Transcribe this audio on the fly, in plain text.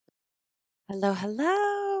Hello,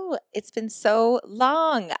 hello. It's been so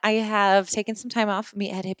long. I have taken some time off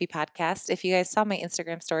Meathead Hippie podcast. If you guys saw my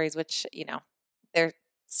Instagram stories, which, they're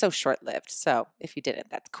so short lived. So if you didn't,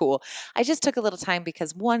 that's cool. I just took a little time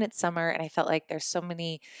because one, it's summer and I felt like there's so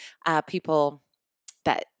many people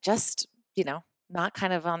that just, not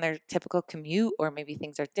kind of on their typical commute, or maybe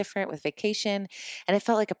things are different with vacation. And it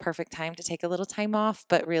felt like a perfect time to take a little time off.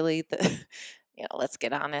 But really, let's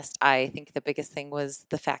get honest. I think the biggest thing was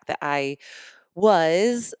the fact that I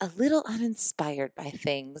was a little uninspired by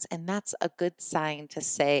things. And that's a good sign to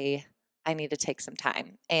say, I need to take some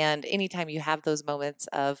time. And anytime you have those moments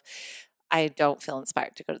of, I don't feel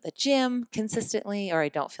inspired to go to the gym consistently, or I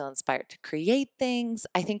don't feel inspired to create things,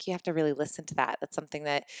 I think you have to really listen to that. That's something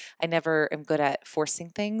that I never am good at, forcing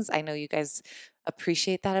things. I know you guys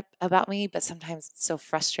appreciate that about me, but sometimes it's so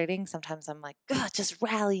frustrating. Sometimes I'm like, God, just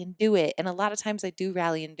rally and do it. And a lot of times I do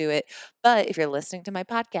rally and do it. But if you're listening to my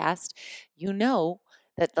podcast, you know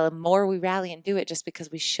that the more we rally and do it just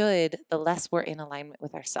because we should, the less we're in alignment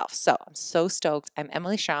with ourselves. So I'm so stoked. I'm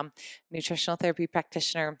Emily Schramm, nutritional therapy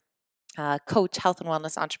practitioner, coach, health and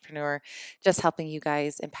wellness entrepreneur, just helping you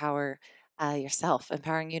guys empower yourself,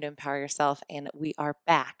 empowering you to empower yourself. And we are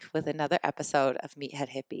back with another episode of Meathead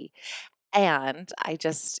Hippie. And I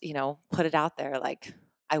just, put it out there like,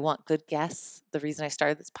 I want good guests. The reason I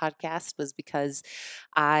started this podcast was because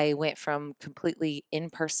I went from completely in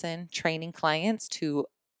person training clients to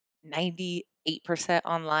 98%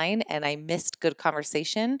 online, and I missed good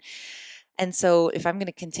conversation. And so, if I'm going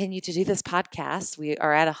to continue to do this podcast, we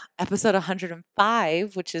are at episode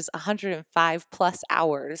 105, which is 105 plus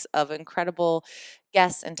hours of incredible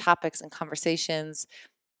guests and topics and conversations.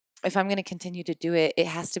 If I'm going to continue to do it, it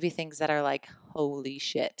has to be things that are like, holy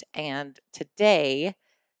shit. And today,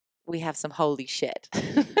 we have some holy shit.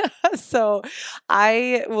 So,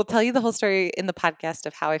 I will tell you the whole story in the podcast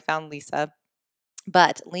of how I found Lisa.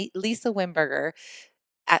 But Lisa Wimberger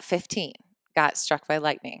at 15 got struck by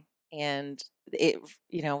lightning. And it,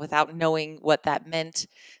 without knowing what that meant,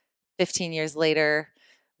 15 years later,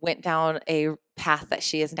 went down a path that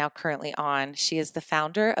she is now currently on. She is the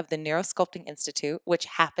founder of the Neurosculpting Institute, which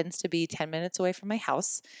happens to be 10 minutes away from my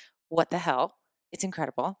house. What the hell? It's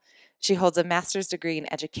incredible. She holds a master's degree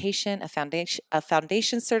in education, a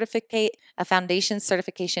foundation certification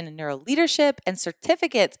in neuro leadership, and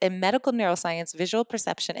certificates in medical neuroscience, visual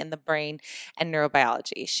perception in the brain, and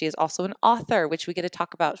neurobiology. She is also an author, which we get to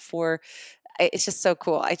talk about for it's just so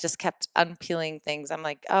cool. I just kept unpeeling things. I'm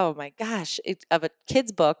like, oh my gosh, of a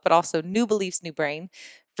kid's book, but also New Beliefs, New Brain,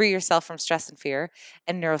 Free Yourself from Stress and Fear,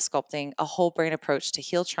 and Neurosculpting, a whole brain approach to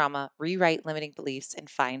heal trauma, rewrite limiting beliefs, and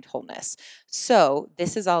find wholeness. So,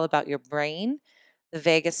 this is all about your brain, the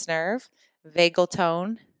vagus nerve, vagal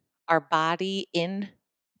tone, our body in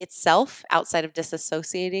itself outside of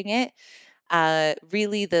disassociating it.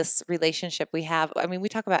 Really, this relationship we have. I mean, we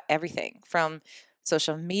talk about everything from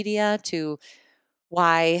social media to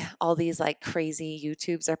why all these like crazy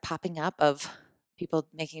YouTubes are popping up of people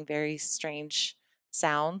making very strange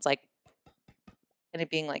sounds, like, and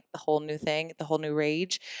it being like the whole new thing, the whole new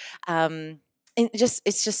rage. And it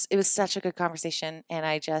was such a good conversation. And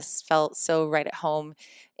I just felt so right at home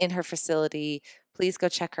in her facility. Please go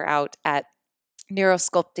check her out at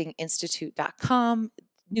neurosculptinginstitute.com.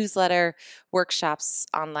 Newsletter, workshops,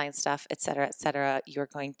 online stuff, et cetera, et cetera. You're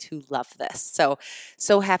going to love this.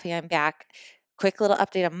 So happy I'm back. Quick little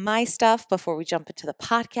update on my stuff before we jump into the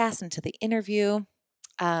podcast, into the interview.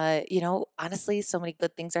 Honestly, so many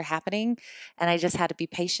good things are happening, and I just had to be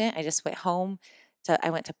patient. I just went home. I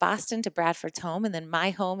went to Boston, to Bradford's home, and then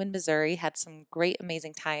my home in Missouri. Had some great,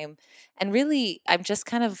 amazing time, and really, I'm just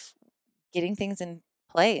kind of getting things in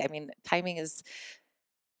play. I mean, timing is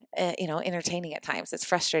entertaining at times. It's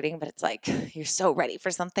frustrating, but it's like you're so ready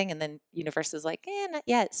for something, and then universe is like, not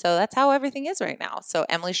yet. So that's how everything is right now. So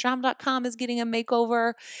emilyschramm.com is getting a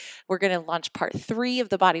makeover. We're going to launch part 3 of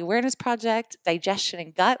the Body Awareness Project, Digestion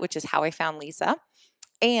and Gut, which is how I found Lisa.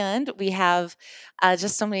 And we have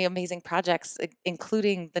just so many amazing projects,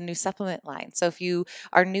 including the new supplement line. So if you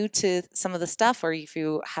are new to some of the stuff, or if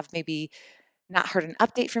you have maybe not heard an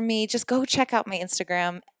update from me, just go check out my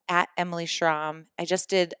Instagram at Emily Schramm. I'm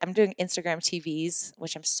doing Instagram TVs,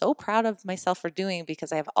 which I'm so proud of myself for doing,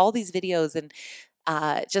 because I have all these videos and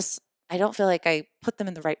I don't feel like I put them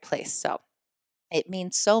in the right place. So it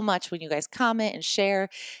means so much when you guys comment and share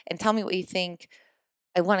and tell me what you think.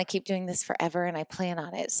 I want to keep doing this forever, and I plan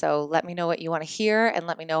on it. So let me know what you want to hear, and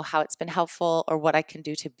let me know how it's been helpful or what I can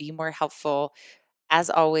do to be more helpful. As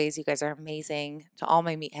always, you guys are amazing. To all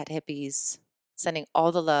my Meathead Hippies, sending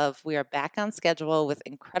all the love. We are back on schedule with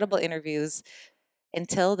incredible interviews.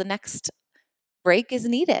 Until the next break is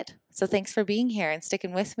needed. So thanks for being here and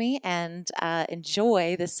sticking with me, and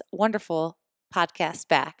enjoy this wonderful podcast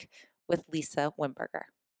back with Lisa Wimberger.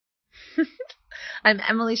 I'm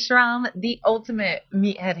Emily Schramm, the ultimate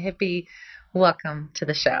meathead hippie. Welcome to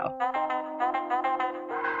the show.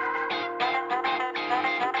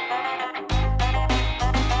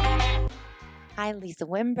 Hi, Lisa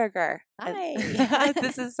Wimberger. Hi.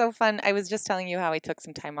 This is so fun. I was just telling you how I took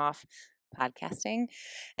some time off podcasting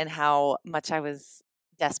and how much I was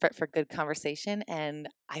desperate for good conversation. And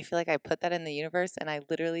I feel like I put that in the universe, and I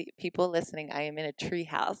literally, people listening, I am in a tree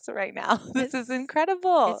house right now. This is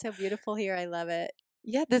incredible. It's so beautiful here. I love it.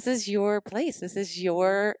 Yeah, this is your place. This is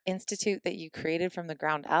your institute that you created from the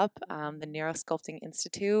ground up, the Neurosculpting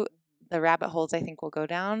Institute. The rabbit holes I think we'll go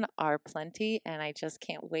down are plenty, and I just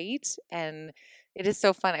can't wait. And it is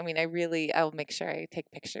so fun. I mean, I'll make sure I take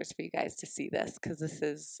pictures for you guys to see this, because this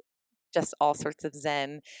is just all sorts of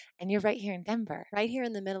Zen. And you're right here in Denver. Right here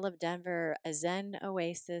in the middle of Denver, a Zen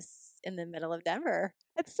oasis in the middle of Denver.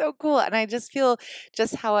 It's so cool. And I just feel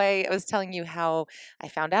just how I was telling you how I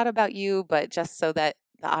found out about you, but just so that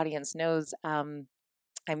the audience knows,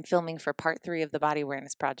 I'm filming for part 3 of the Body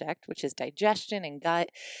Awareness Project, which is digestion and gut,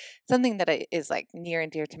 something that is like near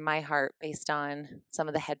and dear to my heart based on some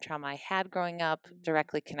of the head trauma I had growing up,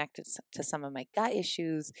 directly connected to some of my gut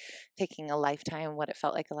issues, taking a lifetime, what it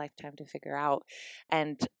felt like a lifetime to figure out,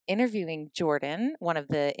 and interviewing Jordan, one of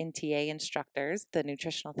the NTA instructors, the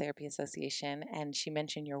Nutritional Therapy Association, and she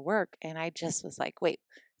mentioned your work, and I just was like, wait,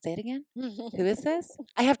 say it again? Who is this?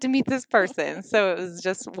 I have to meet this person. So it was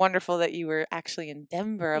just wonderful that you were actually in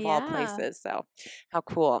Denver of all places. So how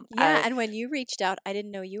cool. Yeah. And when you reached out, I didn't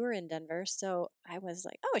know you were in Denver. So I was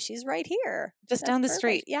like, oh, she's right here. Just down the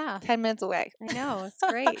street. Yeah. 10 minutes away. I know.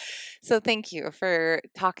 It's great. So thank you for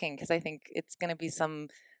talking, because I think it's going to be some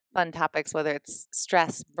fun topics, whether it's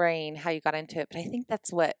stress, brain, how you got into it. But I think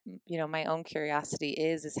that's what, my own curiosity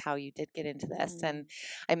is how you did get into this. And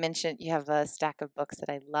I mentioned you have a stack of books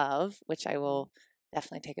that I love, which I will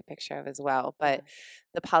definitely take a picture of as well. But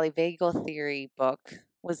the polyvagal theory book,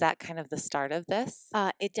 was that kind of the start of this?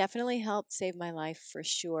 It definitely helped save my life for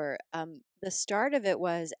sure. The start of it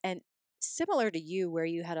was, and similar to you, where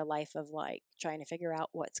you had a life of like trying to figure out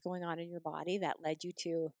what's going on in your body that led you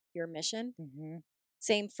to your mission. Mm-hmm.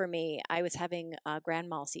 Same for me. I was having grand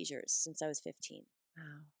mal seizures since I was 15.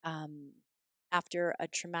 Wow. After a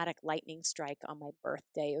traumatic lightning strike on my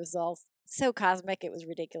birthday. It was all so cosmic. It was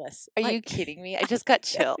ridiculous. Are you kidding me? I just got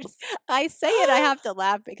chills. I say it, I have to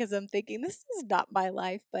laugh because I'm thinking this is not my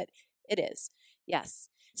life, but it is. Yes.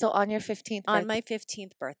 So on your 15th birthday? On my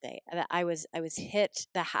 15th birthday, I was hit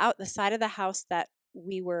the side of the house that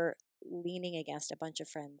we were leaning against, a bunch of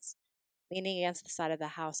friends. Leaning against the side of the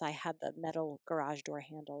house, I had the metal garage door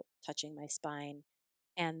handle touching my spine,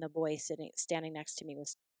 and the boy standing next to me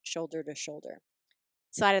was shoulder to shoulder.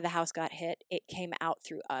 Side of the house got hit. It came out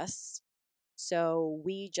through us. So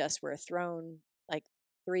we just were thrown like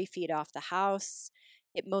 3 feet off the house.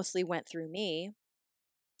 It mostly went through me.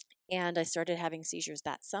 And I started having seizures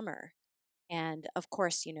that summer. And of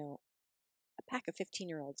course, a pack of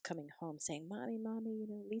 15-year-olds coming home saying, Mommy,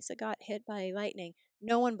 Lisa got hit by lightning.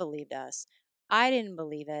 No one believed us. I didn't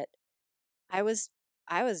believe it. I was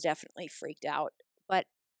definitely freaked out, but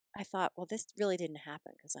I thought, well, this really didn't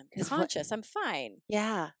happen because I'm conscious. I'm fine.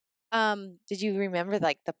 Yeah. Did you remember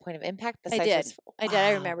like the point of impact? I did.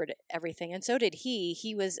 I remembered everything, and so did he.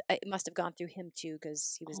 He was. It must have gone through him too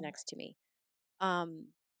because he was next to me. And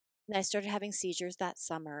I started having seizures that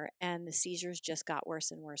summer, and the seizures just got worse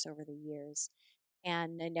and worse over the years.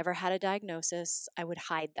 And I never had a diagnosis. I would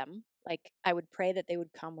hide them. Like I would pray that they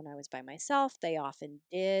would come when I was by myself. They often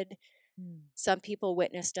did. Some people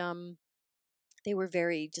witnessed them. They were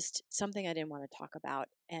just something I didn't want to talk about.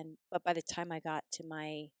 But by the time I got to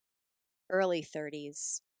my early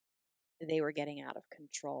 30s, they were getting out of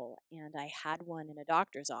control. And I had one in a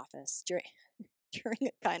doctor's office during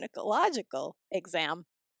a gynecological exam.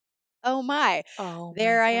 Oh my. Oh,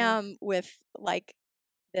 there I am with like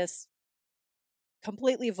this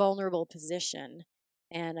completely vulnerable position.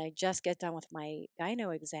 And I just get done with my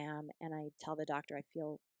gyno exam and I tell the doctor I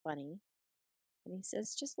feel funny. And he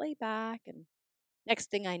says, just lay back. And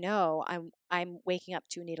next thing I know, I'm waking up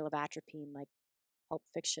to a needle of atropine, like Pulp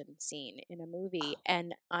Fiction scene in a movie.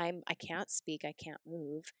 And I can't speak, I can't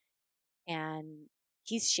move. And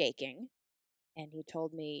he's shaking. And he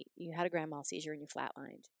told me, you had a grand mal seizure and you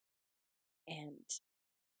flatlined. And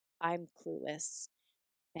I'm clueless.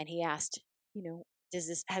 And he asked,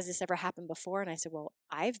 has this ever happened before? And I said, well,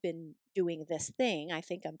 I've been doing this thing. I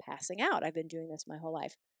think I'm passing out. I've been doing this my whole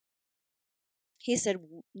life. He said,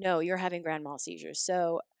 no, you're having grand mal seizures.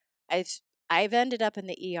 So I've ended up in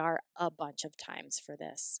the ER a bunch of times for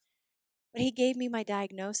this. But he gave me my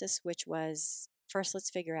diagnosis, which was, first, let's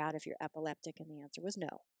figure out if you're epileptic. And the answer was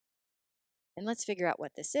no. And let's figure out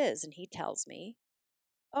what this is. And he tells me,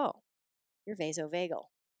 oh, you're vasovagal,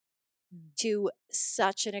 to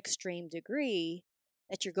such an extreme degree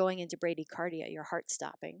that you're going into bradycardia, your heart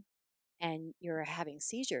stopping, and you're having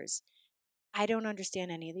seizures. I don't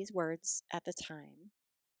understand any of these words at the time,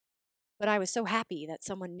 but I was so happy that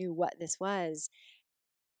someone knew what this was,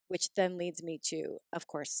 which then leads me to, of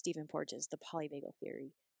course, Stephen Porges, the polyvagal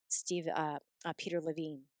theory, Peter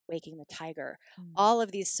Levine, Waking the Tiger, all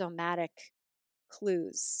of these somatic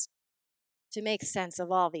clues to make sense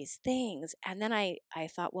of all these things. And then I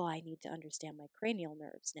thought, well, I need to understand my cranial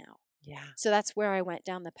nerves now. Yeah. So that's where I went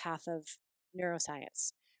down the path of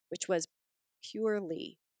neuroscience, which was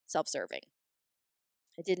purely self-serving.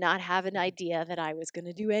 I did not have an idea that I was going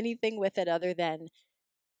to do anything with it other than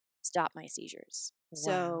stop my seizures. Wow.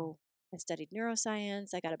 So I studied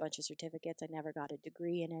neuroscience. I got a bunch of certificates. I never got a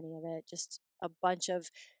degree in any of it. Just a bunch of,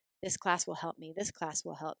 this class will help me. This class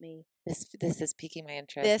will help me. This is piquing my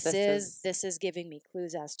interest. This is giving me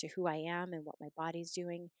clues as to who I am and what my body's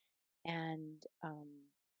doing. And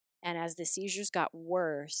as the seizures got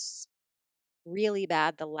worse, really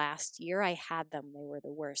bad, the last year I had them, they were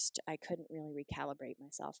the worst. I couldn't really recalibrate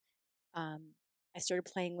myself. I started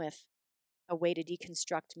playing with a way to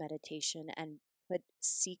deconstruct meditation and put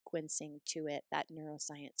sequencing to it that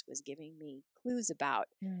neuroscience was giving me clues about,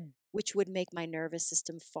 which would make my nervous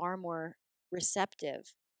system far more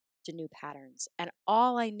receptive to new patterns. And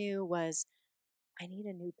all I knew was, I need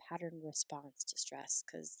a new pattern response to stress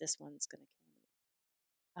because this one's going to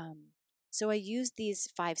kill me. So I used these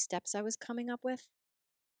 5 steps I was coming up with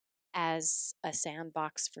as a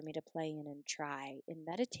sandbox for me to play in and try in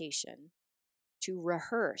meditation to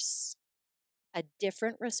rehearse a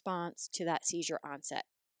different response to that seizure onset.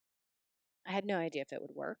 I had no idea if it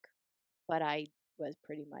would work, but I was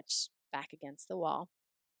pretty much back against the wall.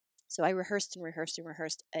 So I rehearsed and rehearsed and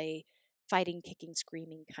rehearsed a fighting, kicking,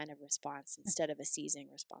 screaming kind of response instead of a seizing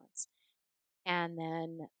response. And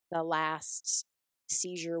then the last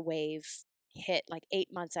seizure wave hit like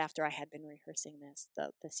 8 months after I had been rehearsing this.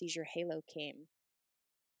 The seizure halo came,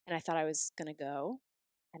 and I thought I was going to go.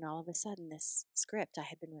 And all of a sudden, this script I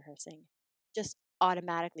had been rehearsing just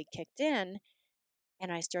automatically kicked in,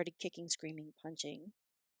 and I started kicking, screaming, punching,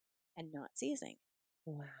 and not seizing.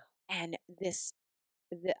 Wow. And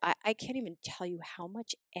I can't even tell you how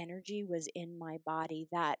much energy was in my body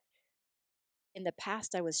that in the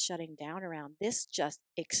past I was shutting down around. This just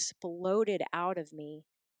exploded out of me.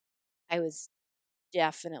 I was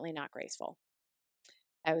definitely not graceful.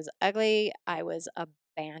 I was ugly. I was a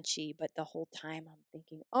banshee, but the whole time I'm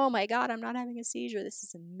thinking, oh my God, I'm not having a seizure. This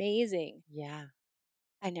is amazing. Yeah.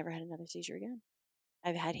 I never had another seizure again.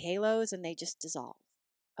 I've had halos and they just dissolve.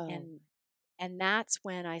 Oh. And that's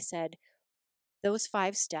when I said, those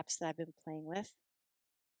 5 steps that I've been playing with,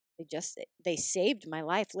 they saved my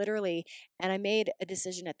life literally. And I made a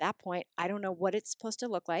decision at that point. I don't know what it's supposed to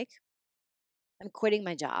look like. I'm quitting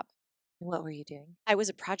my job. What were you doing? I was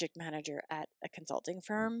a project manager at a consulting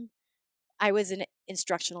firm. I was an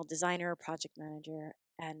instructional designer, project manager,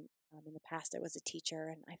 and in the past I was a teacher.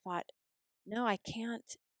 And I thought, no, I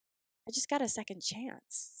can't. I just got a second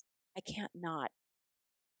chance. I can't not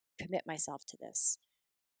commit myself to this.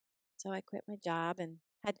 So I quit my job and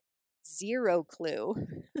had zero clue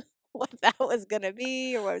what that was going to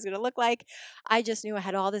be or what it was going to look like. I just knew I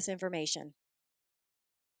had all this information.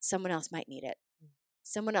 Someone else might need it.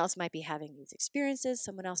 Someone else might be having these experiences.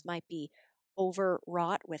 Someone else might be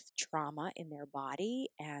overwrought with trauma in their body.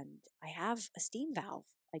 And I have a steam valve.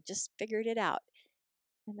 I just figured it out.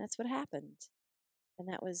 And that's what happened. And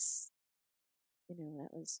that was, that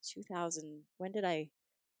was 2000. When did I?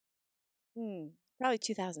 Probably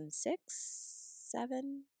 2006,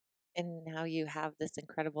 2007. And now you have this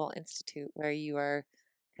incredible institute where you are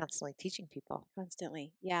constantly teaching people.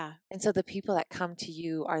 Constantly, yeah. And so the people that come to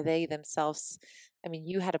you, are they themselves, I mean,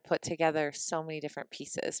 you had to put together so many different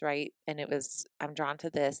pieces, right? And it was, I'm drawn to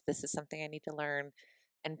this is something I need to learn,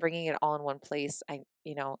 and bringing it all in one place.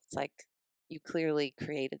 It's like you clearly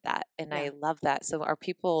created that, and Yeah. I love that. So are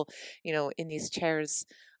people, in these chairs,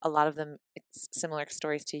 a lot of them, it's similar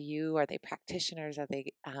stories to you? Are they practitioners? Are they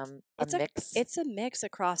a mix? It's a mix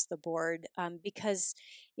across the board, because,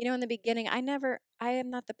 in the beginning, I am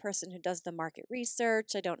not the person who does the market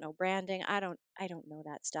research. I don't know branding. I don't know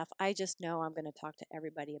that stuff. I just know I'm going to talk to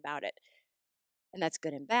everybody about it. And that's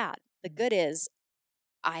good and bad. The good is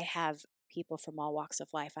I have people from all walks of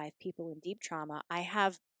life. I have people in deep trauma. I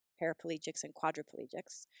have paraplegics and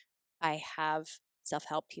quadriplegics. I have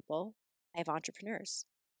self-help people. I have entrepreneurs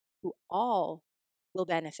who all will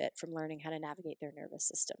benefit from learning how to navigate their nervous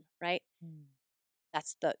system, right?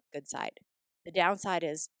 That's the good side. The downside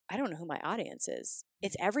is I don't know who my audience is.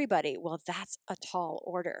 It's everybody. Well, that's a tall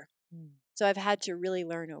order. So I've had to really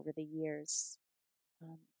learn over the years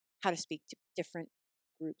how to speak to different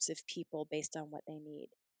groups of people based on what they need.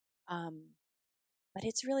 But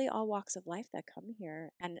it's really all walks of life that come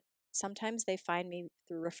here. And sometimes they find me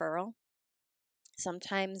through referral.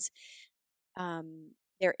 Sometimes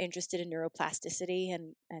they're interested in neuroplasticity,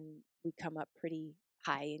 and we come up pretty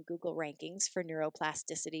high in Google rankings for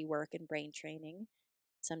neuroplasticity work and brain training.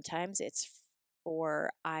 Sometimes it's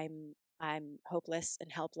for I'm hopeless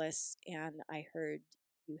and helpless, and I heard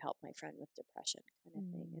you help my friend with depression kind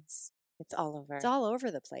of thing. It's all over. It's all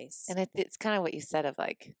over the place. And it's kind of what you said of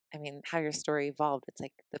like, I mean, how your story evolved. It's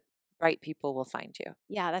like the right people will find you.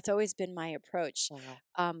 Yeah, that's always been my approach.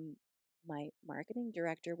 Wow. My marketing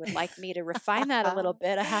director would like me to refine that a little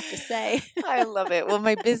bit, I have to say. I love it. Well,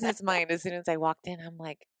 my business mind, as soon as I walked in, I'm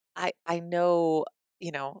like, I know,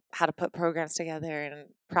 how to put programs together and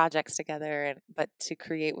projects together, but to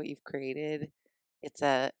create what you've created, it's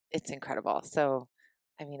incredible. So,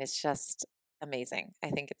 I mean, it's just amazing.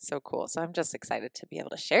 I think it's so cool. So I'm just excited to be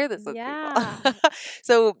able to share this with people.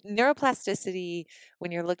 So neuroplasticity,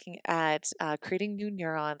 when you're looking at creating new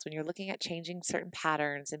neurons, when you're looking at changing certain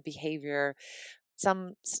patterns and behavior,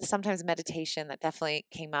 sometimes meditation, that definitely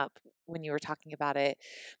came up when you were talking about it.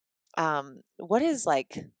 What is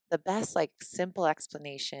like the best, like simple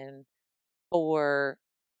explanation for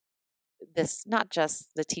this, not just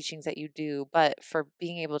the teachings that you do, but for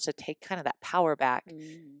being able to take kind of that power back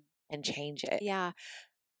and change it? Yeah.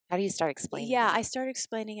 How do you start explaining it? Yeah, I start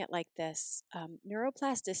explaining it like this.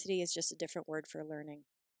 Neuroplasticity is just a different word for learning.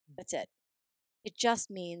 That's it. It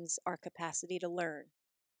just means our capacity to learn.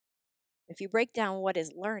 If you break down what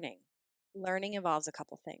is learning, learning involves a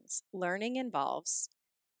couple things. Learning involves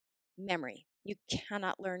memory. You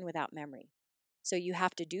cannot learn without memory. So you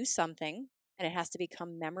have to do something, and it has to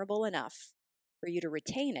become memorable enough for you to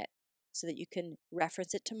retain it so that you can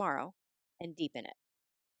reference it tomorrow and deepen it,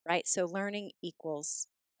 right? So learning equals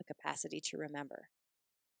a capacity to remember.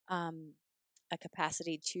 A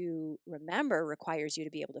capacity to remember requires you to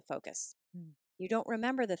be able to focus. You don't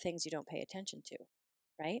remember the things you don't pay attention to,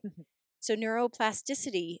 right? So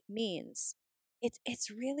neuroplasticity means it's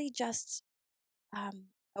really just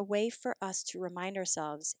a way for us to remind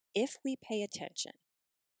ourselves, if we pay attention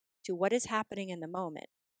to what is happening in the moment,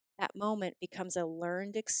 that moment becomes a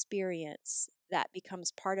learned experience that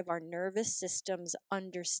becomes part of our nervous system's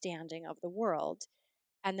understanding of the world.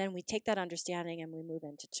 And then we take that understanding and we move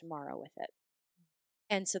into tomorrow with it.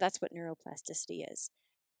 And so that's what neuroplasticity is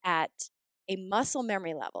at a muscle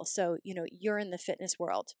memory level. So, you're in the fitness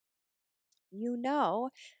world. You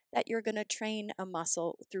know that you're going to train a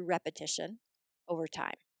muscle through repetition over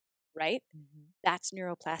time, right? That's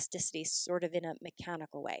neuroplasticity, sort of in a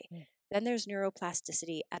mechanical way. Then there's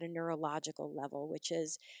neuroplasticity at a neurological level, which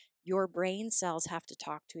is your brain cells have to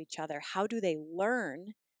talk to each other. How do they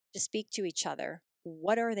learn to speak to each other?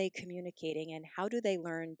 What are they communicating? And how do they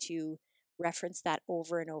learn to reference that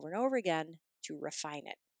over and over and over again to refine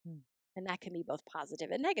it? And that can be both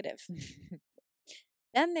positive and negative.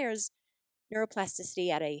 Then there's neuroplasticity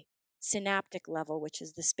at a synaptic level, which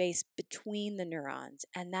is the space between the neurons.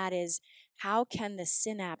 And that is, how can the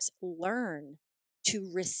synapse learn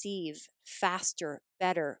to receive faster,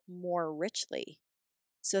 better, more richly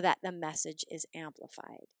so that the message is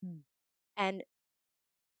amplified? And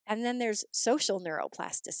then there's social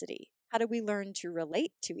neuroplasticity. How do we learn to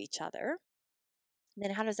relate to each other? And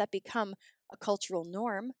then how does that become a cultural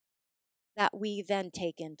norm that we then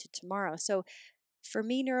take into tomorrow? So for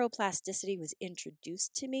me, neuroplasticity was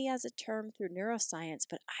introduced to me as a term through neuroscience,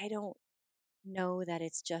 but I don't know that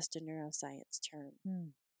it's just a neuroscience term.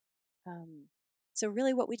 So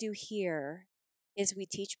really what we do here is we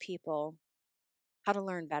teach people how to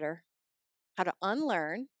learn better, how to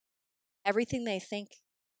unlearn everything they think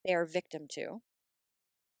they are victim to,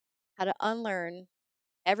 how to unlearn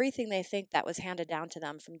everything they think that was handed down to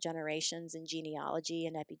them from generations in genealogy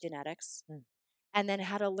and epigenetics, and then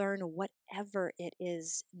how to learn whatever it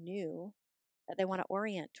is new that they want to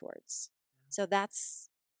orient towards. So that's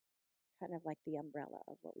kind of like the umbrella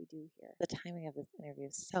of what we do here. The timing of this interview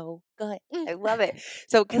is so good. I love it.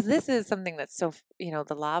 So, because this is something that's so,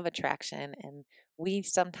 the law of attraction, and we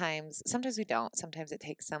sometimes we don't. Sometimes it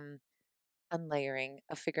takes some unlayering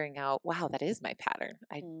of figuring out, wow, that is my pattern.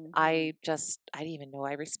 I didn't even know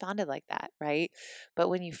I responded like that, right? But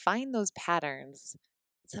when you find those patterns,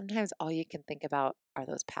 sometimes all you can think about are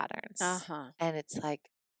those patterns. And it's like,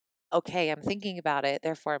 okay, I'm thinking about it,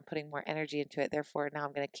 therefore I'm putting more energy into it, therefore now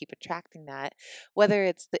I'm going to keep attracting that. Whether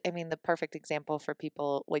it's the perfect example for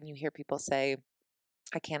people, when you hear people say,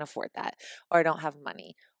 I can't afford that, or I don't have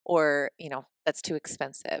money, or, that's too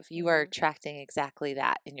expensive. You are attracting exactly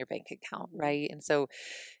that in your bank account, right? And so,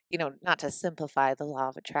 not to simplify the law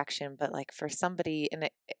of attraction, but like for somebody, and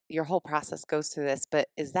your whole process goes through this, but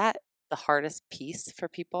is that the hardest piece for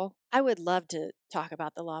people? I would love to talk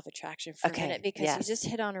about the law of attraction for a minute Okay, because you just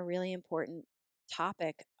yes. hit on a really important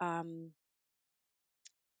topic.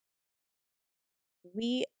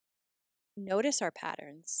 We notice our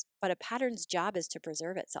patterns, but a pattern's job is to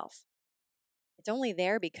preserve itself. It's only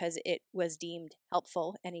there because it was deemed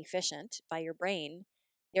helpful and efficient by your brain.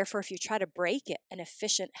 Therefore, if you try to break it, an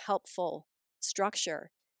efficient, helpful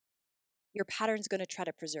structure, your pattern's going to try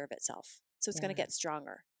to preserve itself. So it's going to Yeah. get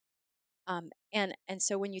stronger. And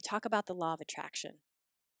so when you talk about the law of attraction,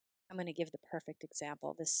 I'm going to give the perfect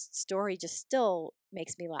example. This story just still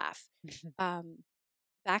makes me laugh.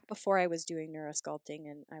 Back before I was doing neurosculpting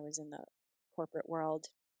and I was in the corporate world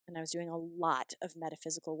and I was doing a lot of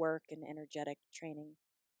metaphysical work and energetic training,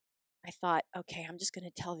 I thought, okay, I'm just going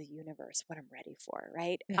to tell the universe what I'm ready for,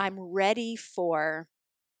 right? Yeah. I'm ready for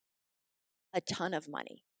a ton of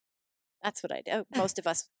money. That's what I do. Most of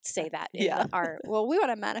us say that in Yeah. well, we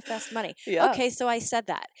want to manifest money. Yeah. Okay, so I said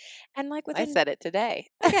that. And like I within said it today.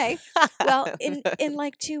 Okay. Well, in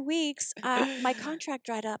like 2 weeks, my contract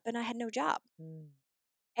dried up and I had no job.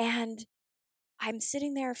 And I'm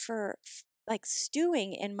sitting there like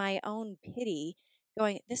stewing in my own pity,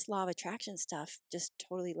 going, this law of attraction stuff just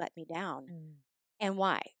totally let me down. And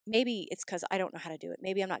why? Maybe it's because I don't know how to do it.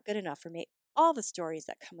 Maybe I'm not good enough for me. All the stories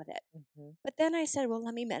that come with it. But then I said, well,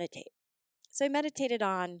 let me meditate. So I meditated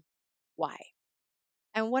on why.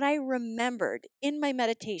 And what I remembered in my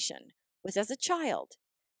meditation was, as a child,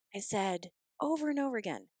 I said over and over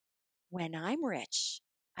again, when I'm rich,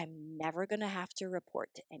 I'm never going to have to report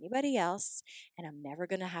to anybody else, and I'm never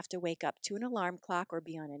going to have to wake up to an alarm clock or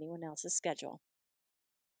be on anyone else's schedule.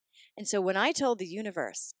 And so when I told the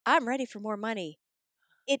universe, I'm ready for more money,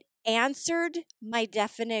 it answered my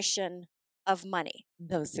definition of money.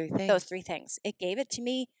 Those three things. Those three things. It gave it to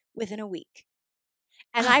me within a week.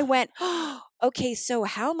 And I went, okay, so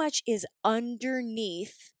how much is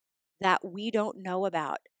underneath that we don't know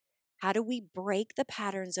about? How do we break the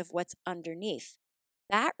patterns of what's underneath?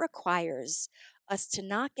 That requires us to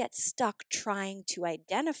not get stuck trying to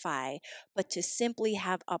identify, but to simply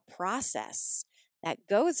have a process that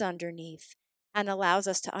goes underneath and allows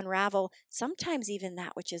us to unravel sometimes even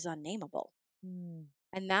that which is unnameable.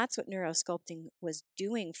 And that's what neurosculpting was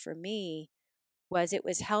doing for me. It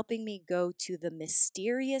was helping me go to the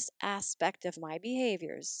mysterious aspect of my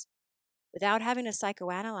behaviors without having to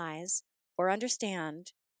psychoanalyze or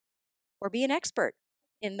understand or be an expert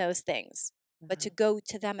in those things, but to go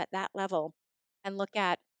to them at that level and look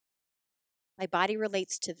at, my body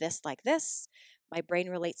relates to this like this, my brain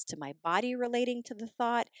relates to my body relating to the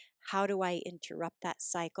thought. How do I interrupt that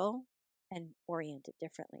cycle and orient it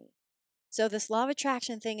differently? So this law of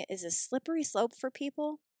attraction thing is a slippery slope for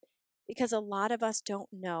people, because a lot of us don't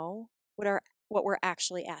know what we're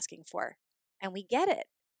actually asking for. And we get it.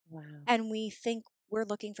 Wow. And we think we're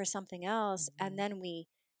looking for something else. And then we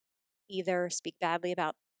either speak badly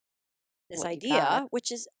about this What you idea, got.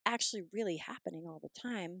 which is actually really happening all the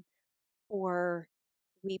time, or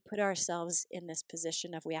we put ourselves in this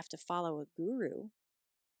position of we have to follow a guru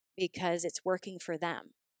because it's working for them.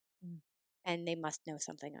 And they must know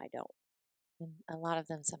something I don't. And a lot of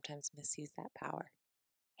them sometimes misuse that power.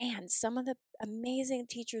 And some of the amazing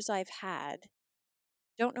teachers I've had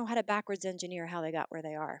don't know how to backwards engineer how they got where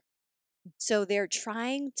they are. So they're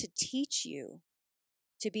trying to teach you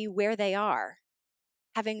to be where they are,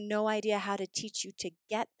 having no idea how to teach you to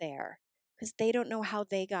get there because they don't know how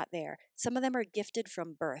they got there. Some of them are gifted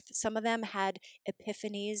from birth. Some of them had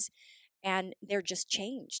epiphanies and they're just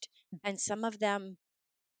changed. And some of them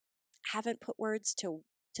haven't put words to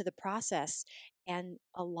the process. And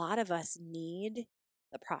a lot of us need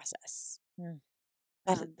the process.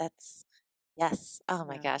 That's yes. Oh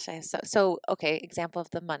my Yeah. gosh. I have so okay, example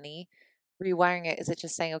of the money. Rewiring it, is it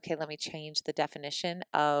just saying, okay, let me change the definition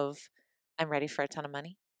of I'm ready for a ton of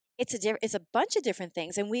money? It's a bunch of different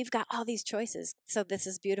things, and we've got all these choices. So this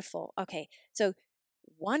is beautiful. Okay, so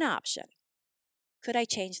one option, could I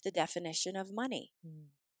change the definition of money?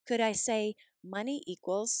 Could I say money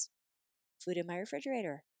equals food in my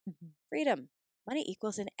refrigerator? Freedom. Money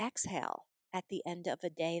equals an exhale at the end of a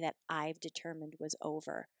day that I've determined was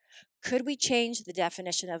over. Could we change the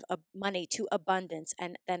definition of money to abundance,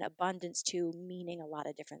 and then abundance to meaning a lot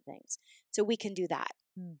of different things? So we can do that.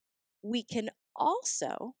 We can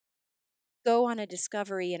also go on a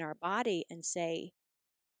discovery in our body and say,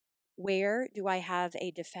 where do I have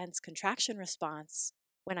a defense contraction response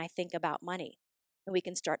when I think about money? And we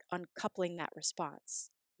can start uncoupling that response.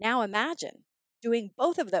 Now imagine doing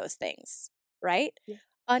both of those things, right? Yeah.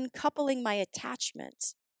 Uncoupling my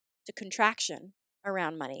attachment to contraction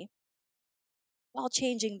around money while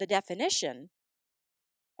changing the definition.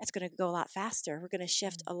 That's going to go a lot faster. We're going to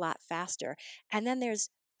shift a lot faster. And then there's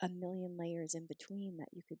a million layers in between that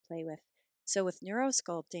you could play with. So with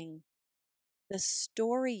neurosculpting, the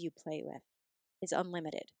story you play with is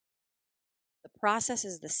unlimited. The process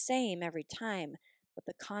is the same every time, but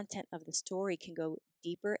the content of the story can go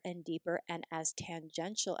deeper and deeper and as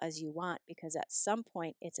tangential as you want, because at some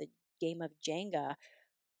point it's a game of Jenga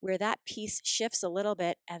where that piece shifts a little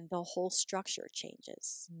bit and the whole structure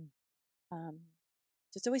changes.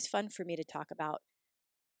 So it's always fun for me to talk about,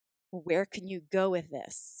 where can you go with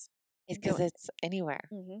this? Because it's anywhere.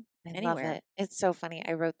 I love it. It's so funny.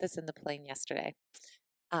 I wrote this in the plane yesterday.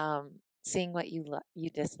 Seeing what you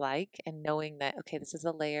dislike and knowing that, okay, this is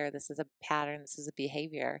a layer, this is a pattern, this is a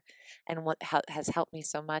behavior. And what has helped me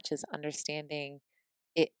so much is understanding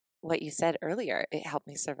it. What you said earlier, it helped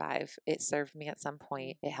me survive. It served me at some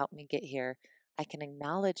point. It helped me get here. I can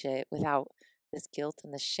acknowledge it without this guilt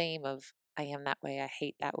and the shame of, I am that way, I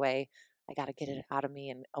hate that way, I got to get it out of me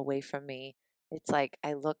and away from me. It's like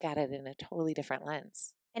I look at it in a totally different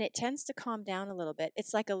lens. And it tends to calm down a little bit.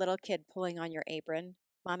 It's like a little kid pulling on your apron.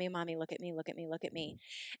 Mommy, mommy, look at me, look at me, look at me.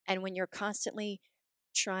 And when you're constantly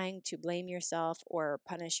trying to blame yourself or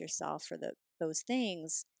punish yourself for those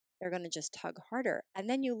things, they're going to just tug harder. And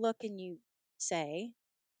then you look and you say,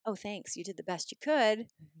 oh, thanks, you did the best you could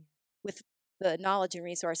with the knowledge and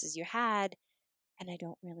resources you had. And I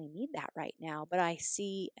don't really need that right now, but I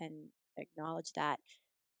see and acknowledge that.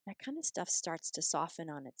 That kind of stuff starts to soften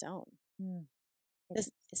on its own.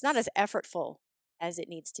 It's not as effortful as it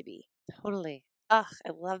needs to be. Totally. I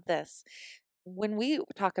love this. When we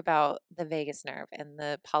talk about the vagus nerve and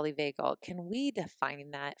the polyvagal, can we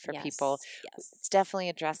define that for people? Yes. It's definitely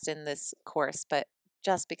addressed in this course, but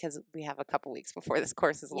just because we have a couple weeks before this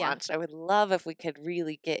course is launched, I would love if we could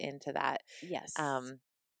really get into that. Yes.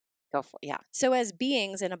 Go for it. Yeah. So as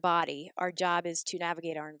beings in a body, our job is to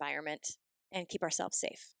navigate our environment and keep ourselves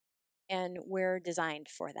safe. And we're designed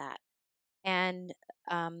for that. And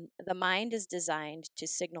the mind is designed to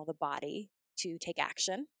signal the body to take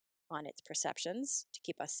action on its perceptions to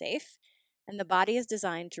keep us safe. And the body is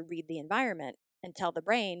designed to read the environment and tell the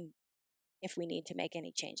brain if we need to make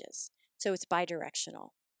any changes. So it's bidirectional.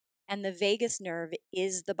 And the vagus nerve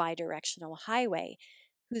is the bidirectional highway,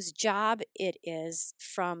 whose job it is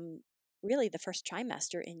from really the first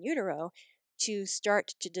trimester in utero to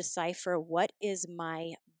start to decipher what is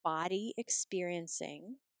my body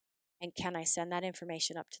experiencing, and can I send that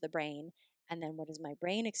information up to the brain? And then what is my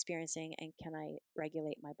brain experiencing, and can I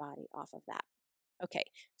regulate my body off of that? Okay,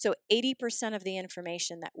 so 80% of the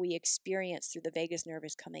information that we experience through the vagus nerve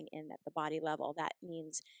is coming in at the body level. That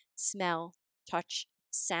means smell, touch,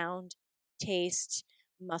 sound, taste,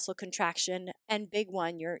 muscle contraction, and big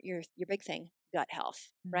one, your big thing, gut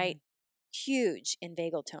health, right? Huge in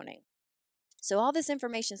vagal toning. So all this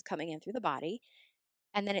information is coming in through the body,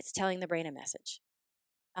 and then it's telling the brain a message.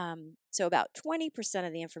 So about 20%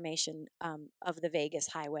 of the information of the vagus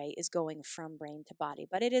highway is going from brain to body,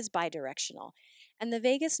 but it is bidirectional. And the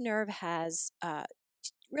vagus nerve has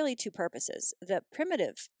really two purposes. The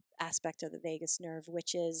primitive aspect of the vagus nerve,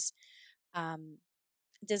 which is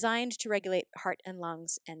designed to regulate heart and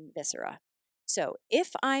lungs and viscera. So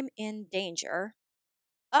if I'm in danger,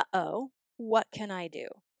 what can I do?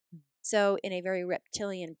 So in a very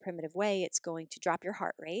reptilian, primitive way, it's going to drop your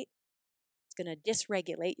heart rate. It's going to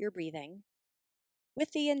dysregulate your breathing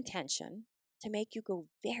with the intention to make you go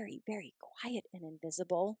very, very quiet and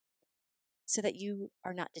invisible so that you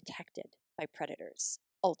are not detected by predators,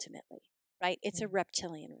 ultimately, right? It's a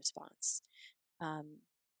reptilian response.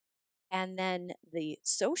 And then the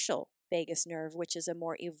social vagus nerve, which is a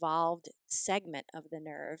more evolved segment of the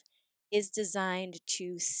nerve, is designed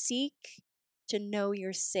to seek to know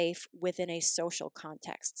you're safe within a social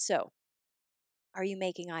context. So, are you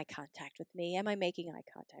making eye contact with me? Am I making eye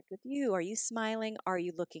contact with you? Are you smiling? Are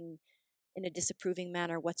you looking in a disapproving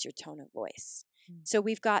manner? What's your tone of voice? So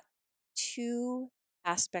we've got two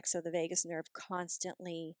aspects of the vagus nerve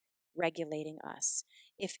constantly regulating us.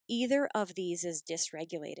 If either of these is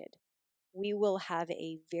dysregulated, we will have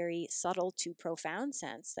a very subtle to profound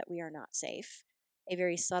sense that we are not safe, a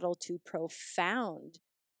very subtle to profound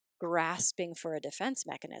grasping for a defense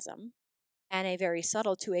mechanism, and a very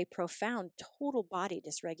subtle to a profound total body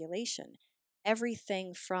dysregulation.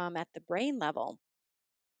 Everything from at the brain level,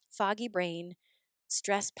 foggy brain,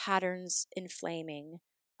 stress patterns inflaming,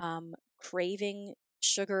 craving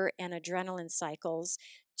sugar and adrenaline cycles,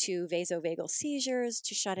 to vasovagal seizures,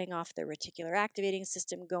 to shutting off the reticular activating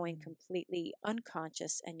system, going completely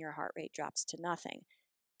unconscious, and your heart rate drops to nothing.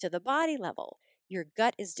 To the body level, your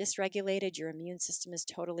gut is dysregulated, your immune system is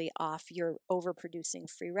totally off, you're overproducing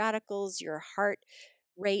free radicals, your heart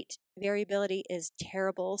rate variability is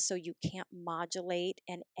terrible, so you can't modulate,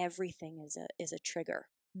 and everything is a trigger.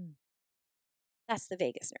 That's the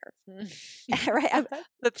vagus nerve. Right?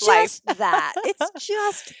 That's life. Just that. It's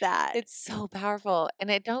just that. It's so powerful.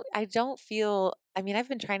 And I don't feel, I mean, I've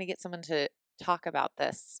been trying to get someone to talk about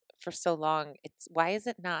this for so long. Why is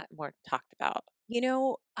it not more talked about?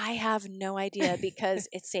 I have no idea because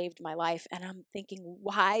it saved my life. And I'm thinking,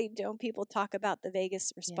 why don't people talk about the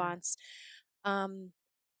vagus response?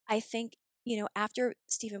 I think, after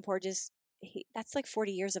Stephen Porges, that's like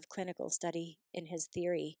 40 years of clinical study in his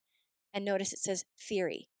theory. And notice it says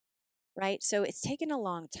theory, right? So it's taken a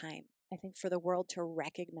long time, I think, for the world to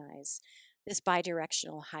recognize this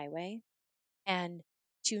bidirectional highway and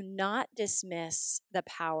to not dismiss the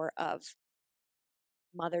power of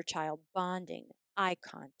mother-child bonding, eye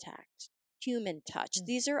contact, human touch.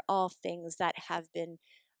 These are all things that have been,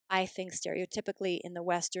 I think, stereotypically in the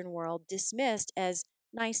Western world dismissed as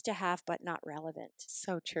nice to have but not relevant.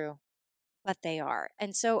 So true. But they are.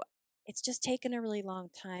 And so it's just taken a really long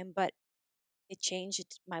time, but it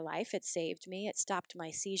changed my life. It saved me. It stopped my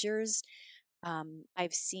seizures.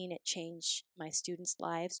 I've seen it change my students'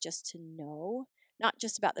 lives just to know, not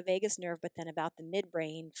just about the vagus nerve, but then about the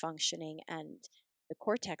midbrain functioning and the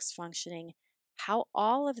cortex functioning, how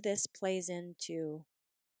all of this plays into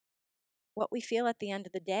what we feel at the end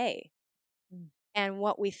of the day and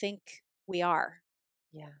what we think we are.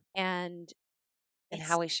 Yeah. And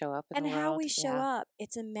how we show up in the world. And how we show up.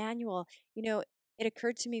 It's a manual. It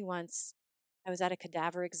occurred to me once, I was at a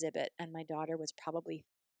cadaver exhibit and my daughter was probably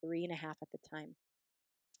 3.5 at the time.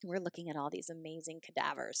 We're looking at all these amazing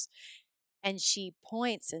cadavers. And she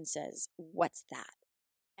points and says, "What's that?"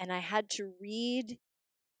 And I had to read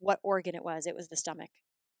what organ it was. It was the stomach.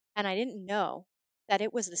 And I didn't know that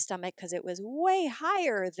it was the stomach because it was way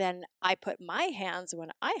higher than I put my hands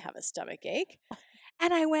when I have a stomach ache.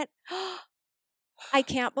 And I went, I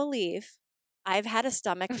can't believe I've had a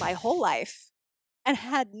stomach my whole life and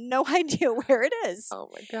had no idea where it is. Oh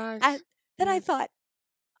my gosh. And then I thought,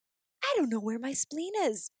 I don't know where my spleen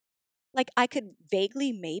is. Like, I could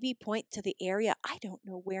vaguely maybe point to the area. I don't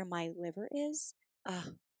know where my liver is.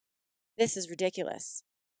 This is ridiculous.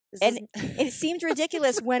 It seemed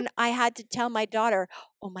ridiculous when I had to tell my daughter,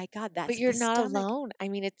 "Oh my God, that's." But you're not stomach. alone. I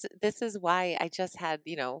mean, this is why I just had,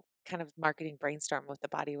 kind of marketing brainstorm with the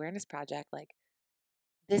Body Awareness Project. Like,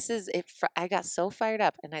 this is it. I got so fired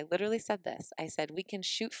up, and I literally said this. I said, we can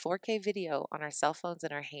shoot 4K video on our cell phones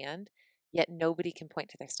in our hand, yet nobody can point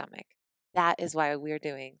to their stomach. That is why we're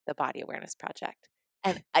doing the Body Awareness Project.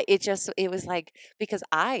 And it was like, because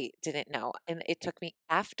I didn't know. And it took me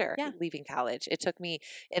after leaving college. It took me,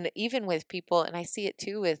 and even with people, and I see it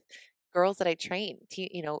too with girls that I train,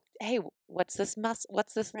 hey, what's this muscle?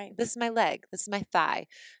 What's this? Right. This is my leg. This is my thigh.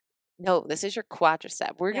 No, this is your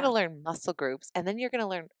quadricep. We're going to learn muscle groups, and then you're going to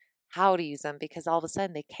learn how to use them, because all of a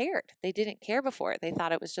sudden they cared. They didn't care before. They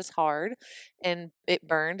thought it was just hard and it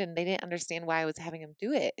burned, and they didn't understand why I was having them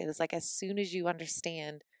do it. It was like, as soon as you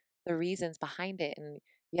understand the reasons behind it and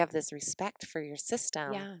you have this respect for your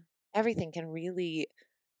system, everything can really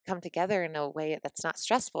come together in a way that's not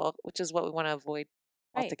stressful, which is what we want to avoid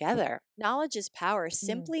altogether. Knowledge is power.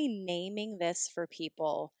 Simply naming this for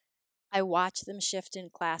people. I watch them shift in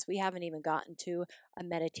class. We haven't even gotten to a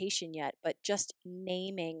meditation yet, but just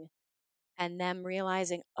naming and them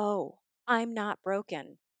realizing, oh, I'm not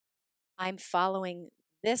broken. I'm following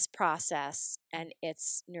this process and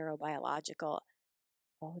it's neurobiological.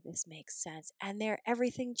 Oh, this makes sense. And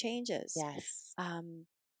everything changes. Yes.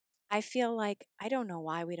 I feel like, I don't know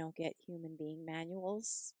why we don't get human being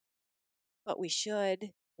manuals, but we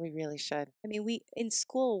should. We really should. I mean, in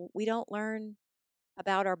school, we don't learn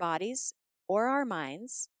about our bodies or our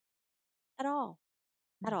minds at all.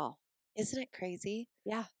 At all. Isn't it crazy?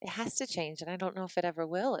 Yeah. It has to change, and I don't know if it ever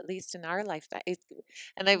will, at least in our lifetime.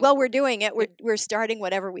 Well, we're doing it. We're starting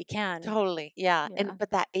whatever we can. Totally. Yeah.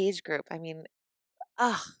 But that age group, I mean,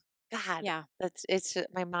 oh God. Yeah. It's just,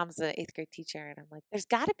 my mom's an 8th grade teacher, and I'm like, there's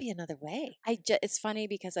got to be another way. It's funny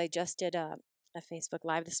because I just did a Facebook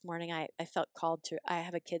Live this morning. I felt called to. I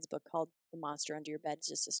have a kid's book called "The Monster Under Your Bed." It's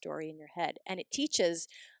just a story in your head, and it teaches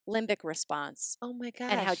limbic response. Oh my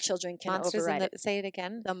gosh! And how children can override it. Say it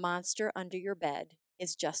again. The Monster Under Your Bed.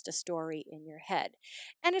 is just a story in your head.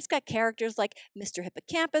 And it's got characters like Mr.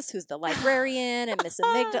 Hippocampus, who's the librarian, and Miss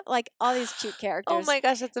Amygdala, like all these cute Oh characters. my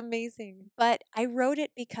gosh, that's amazing. But I wrote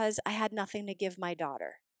it because I had nothing to give my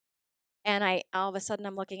daughter. And all of a sudden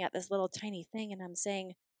I'm looking at this little tiny thing and I'm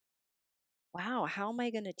saying, wow, how am I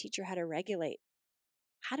going to teach her how to regulate?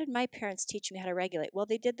 How did my parents teach me how to regulate? Well,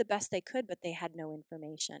 they did the best they could, but they had no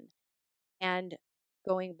information. And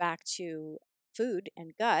going back to food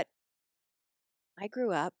and gut, I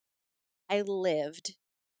grew up, I lived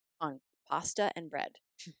on pasta and bread.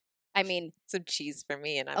 I mean, Some cheese for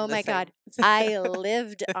me, and I'm oh the my same. God, I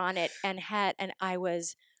lived on it and I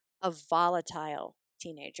was a volatile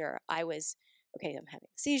teenager. Okay, I'm having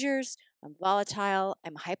seizures, I'm volatile,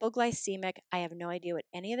 I'm hypoglycemic, I have no idea what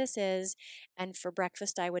any of this is. And for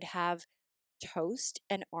breakfast, I would have toast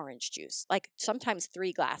and orange juice, like sometimes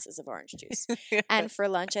 3 glasses of orange juice. And for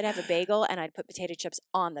lunch, I'd have a bagel and I'd put potato chips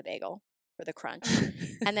on the bagel for the crunch.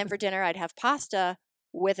 And then for dinner, I'd have pasta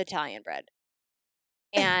with Italian bread.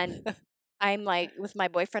 And I'm like, with my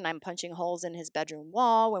boyfriend, I'm punching holes in his bedroom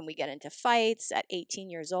wall when we get into fights at 18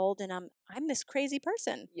 years old. And I'm this crazy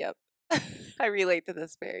person. Yep. I relate to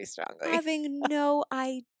this very strongly. Having no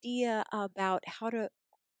idea about how to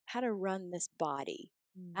run this body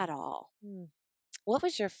at all. What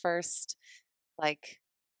was your first, like,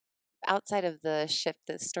 outside of the shift,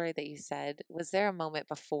 the story that you said, was there a moment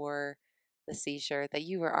before the seizure that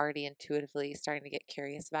you were already intuitively starting to get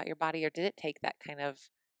curious about your body, or did it take that kind of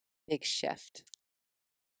big shift?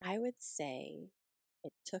 I would say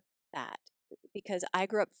it took that because I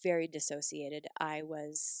grew up very dissociated. I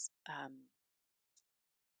was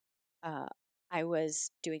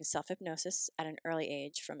doing self-hypnosis at an early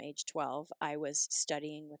age, from age 12. I was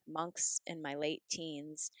studying with monks in my late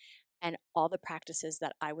teens, and all the practices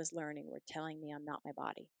that I was learning were telling me I'm not my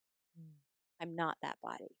body. I'm not that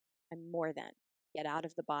body. I'm more than. Get out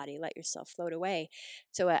of the body, let yourself float away.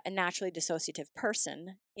 So a naturally dissociative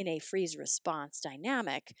person in a freeze response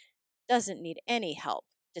dynamic doesn't need any help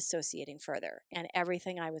dissociating further. And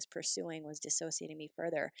everything I was pursuing was dissociating me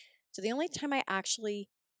further. So the only time I actually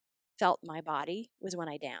felt my body was when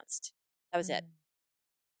I danced. That was it.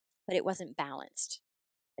 But it wasn't balanced.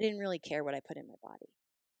 I didn't really care what I put in my body.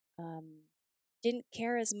 Didn't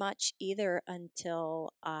care as much either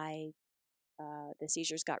until the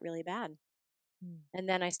seizures got really bad. And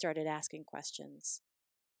then I started asking questions,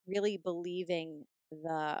 really believing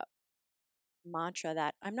the mantra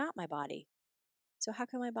that I'm not my body. So how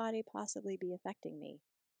can my body possibly be affecting me?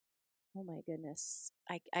 Oh my goodness.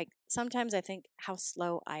 I sometimes I think how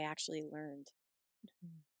slow I actually learned.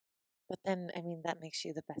 But then, I mean, that makes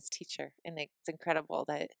you the best teacher. And it's incredible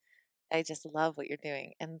that I just love what you're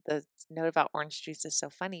doing. And the note about orange juice is so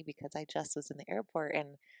funny because I just was in the airport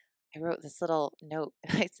and I wrote this little note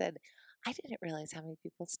and I said, I didn't realize how many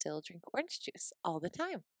people still drink orange juice all the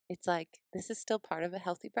time. It's like, this is still part of a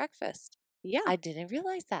healthy breakfast. Yeah. I didn't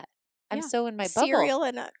realize that. I'm Yeah. so in my bubble. Cereal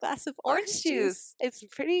and a glass of Orange juice. It's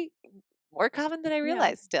pretty more common than I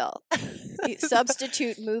realized still.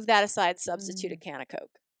 Substitute, move that aside, substitute a can of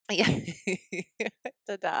Coke. Yeah.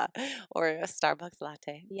 Ta-da. Or a Starbucks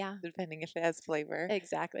latte. Yeah. Depending if it has flavor.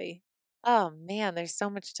 Exactly. Oh man, there's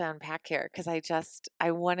so much to unpack here because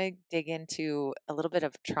I want to dig into a little bit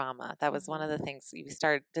of trauma. That was one of the things we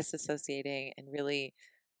started disassociating and really,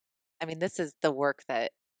 I mean, this is the work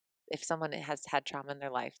that if someone has had trauma in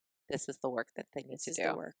their life, this is the work that they need to do.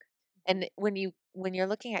 The work. And when you're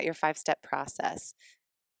looking at your 5-step process,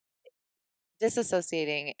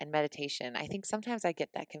 disassociating and meditation, I think sometimes I get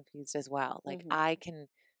that confused as well. Like I can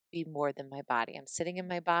be more than my body. I'm sitting in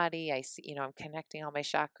my body. I see, I'm connecting all my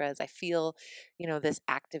chakras. I feel, this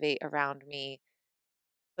activate around me,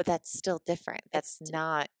 but that's still different. That's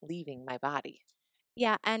not leaving my body.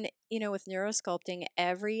 Yeah. And, with neurosculpting,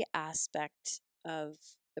 every aspect of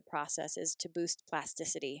the process is to boost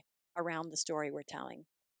plasticity around the story we're telling.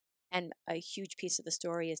 And a huge piece of the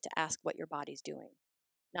story is to ask what your body's doing.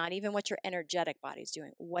 Not even what your energetic body's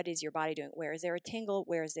doing. What is your body doing? Where is there a tingle?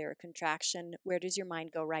 Where is there a contraction? Where does your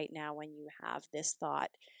mind go right now when you have this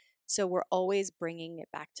thought? So we're always bringing it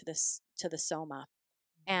back to the soma.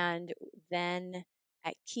 And then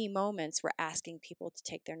at key moments, we're asking people to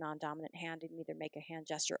take their non-dominant hand and either make a hand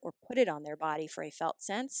gesture or put it on their body for a felt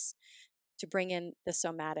sense to bring in the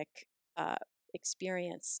somatic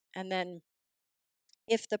experience. And then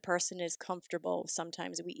if the person is comfortable,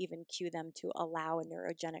 sometimes we even cue them to allow a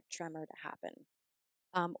neurogenic tremor to happen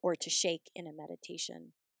or to shake in a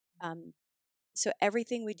meditation. So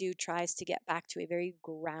everything we do tries to get back to a very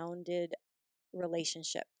grounded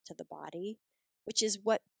relationship to the body, which is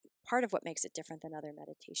what part of what makes it different than other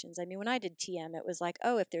meditations. I mean, when I did TM, it was like,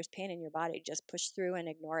 oh, if there's pain in your body, just push through and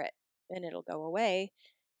ignore it, and it'll go away,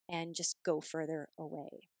 and just go further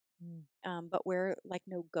away. But we're like,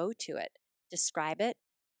 no, go to it, describe it,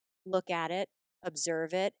 look at it,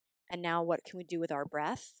 observe it. And now what can we do with our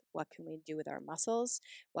breath? What can we do with our muscles?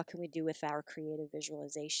 What can we do with our creative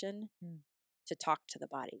visualization to talk to the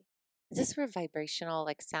body? Is this where vibrational,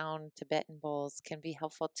 like sound Tibetan bowls, can be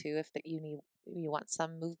helpful too if that you want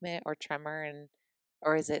some movement or tremor, and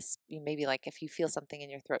or is it maybe like if you feel something in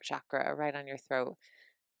your throat chakra or right on your throat,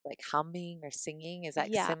 like humming or singing? Is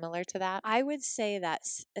that Yeah. similar to that? I would say that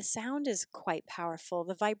a sound is quite powerful.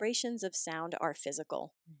 The vibrations of sound are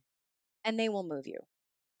physical, and they will move you.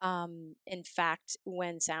 In fact,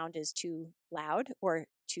 when sound is too loud or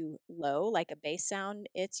too low, like a bass sound,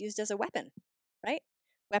 it's used as a weapon, right?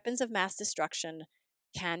 Weapons of mass destruction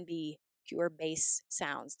can be pure bass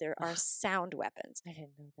sounds. There are sound weapons. I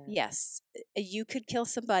didn't know that. Yes, you could kill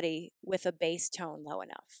somebody with a bass tone low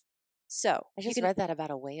enough. So I just read that about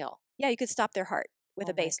a whale. Yeah, you could stop their heart with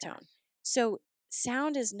Oh a my bass tone. So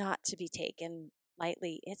sound is not to be taken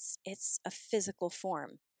lightly. It's a physical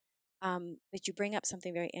form. But you bring up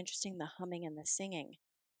something very interesting: the humming and the singing.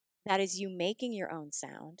 That is you making your own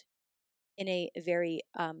sound in a very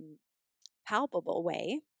palpable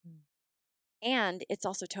way. And it's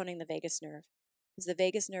also toning the vagus nerve, because the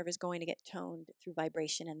vagus nerve is going to get toned through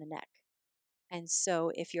vibration in the neck. And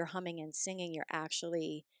so if you're humming and singing, you're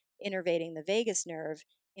actually innervating the vagus nerve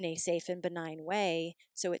in a safe and benign way,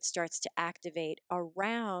 so it starts to activate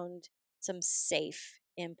around some safe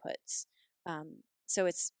inputs. So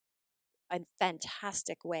it's a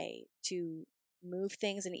fantastic way to move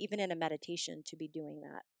things, and even in a meditation to be doing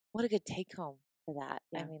that. What a good take home for that.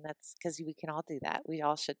 Yeah. I mean, that's because we can all do that. We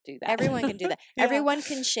all should do that. Everyone can do that. Yeah. Everyone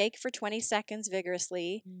can shake for 20 seconds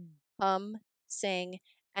vigorously, hum, sing.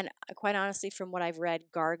 And quite honestly, from what I've read,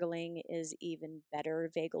 gargling is even better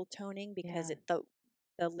vagal toning, because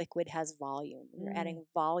the liquid has volume. You're adding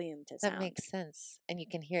volume to sound. That makes sense. And you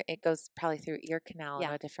can hear it goes probably through ear canal in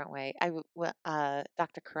a different way.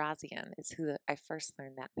 Dr. Karazian is who I first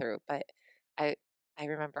learned that through, but I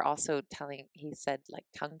remember also he said like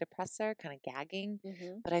tongue depressor, kind of gagging,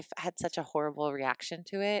 but I've had such a horrible reaction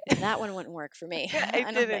to it. That one wouldn't work for me.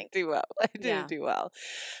 I didn't do well. I didn't do well.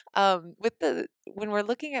 When we're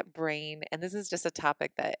looking at brain, and this is just a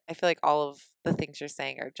topic that I feel like all of the things you're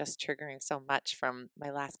saying are just triggering so much from my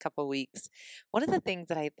last couple weeks. One of the things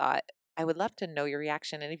that I thought I would love to know your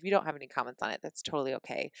reaction, and if you don't have any comments on it, that's totally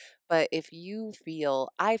okay. But if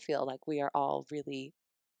I feel like we are all really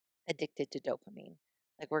addicted to dopamine.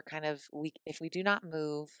 Like we're if we do not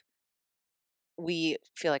move, we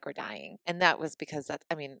feel like we're dying. And that was because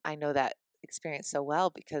I know that experience so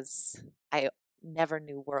well because I never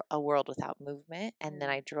knew a world without movement. And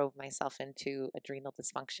then I drove myself into adrenal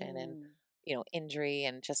dysfunction and, injury,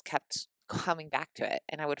 and just kept coming back to it.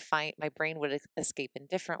 And I would find my brain would escape in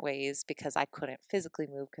different ways because I couldn't physically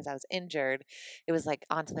move because I was injured. It was like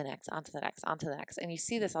on to the next, on to the next, on to the next. And you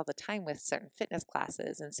see this all the time with certain fitness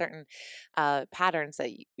classes and certain patterns that,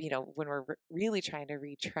 when we're really trying to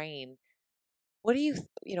retrain. What do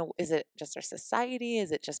is it just our society?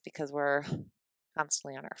 Is it just because we're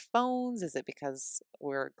constantly on our phones? Is it because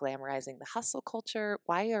we're glamorizing the hustle culture?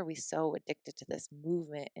 Why are we so addicted to this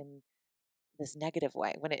movement in this negative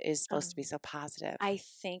way when it is supposed to be so positive? I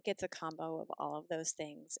think it's a combo of all of those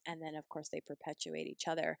things. And then, of course, they perpetuate each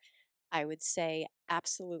other. I would say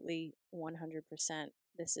absolutely 100%.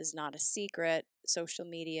 This is not a secret. Social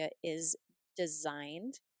media is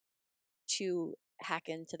designed to hack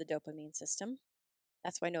into the dopamine system.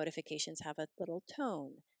 That's why notifications have a little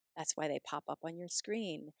tone. That's why they pop up on your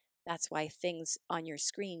screen. That's why things on your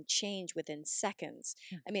screen change within seconds.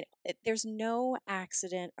 I mean, there's no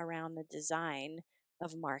accident around the design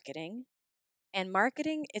of marketing. And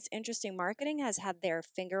marketing, it's interesting. Marketing has had their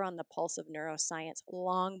finger on the pulse of neuroscience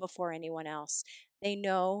long before anyone else. They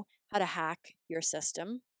know how to hack your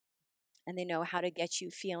system, and they know how to get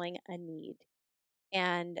you feeling a need.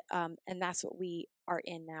 And that's what we are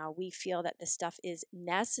in now. We feel that this stuff is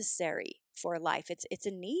necessary for life. It's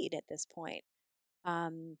a need at this point.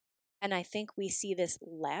 And I think we see this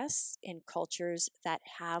less in cultures that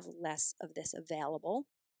have less of this available.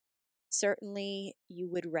 Certainly, you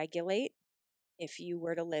would regulate. If you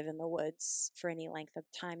were to live in the woods for any length of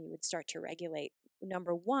time, you would start to regulate.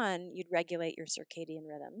 Number one, you'd regulate your circadian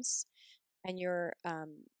rhythms, and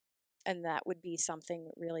and that would be something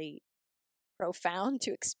really profound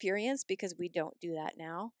to experience, because we don't do that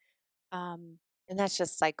now. And that's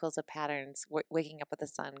just cycles of patterns, waking up with the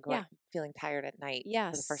sun, feeling tired at night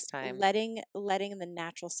for the first time. Letting the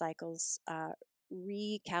natural cycles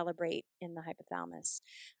recalibrate in the hypothalamus.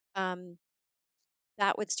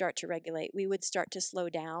 That would start to regulate. We would start to slow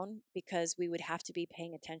down because we would have to be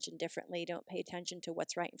paying attention differently. Don't pay attention to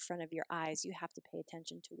what's right in front of your eyes. You have to pay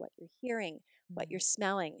attention to what you're hearing, what you're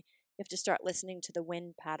smelling. You have to start listening to the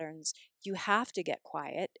wind patterns. You have to get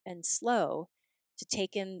quiet and slow to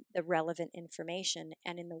take in the relevant information.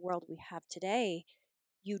 And in the world we have today,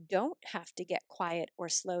 you don't have to get quiet or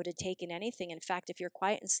slow to take in anything. In fact, if you're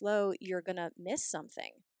quiet and slow, you're going to miss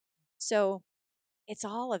something. So it's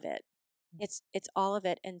all of it. It's all of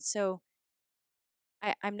it. And so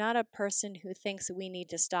I'm not a person who thinks we need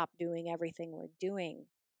to stop doing everything we're doing,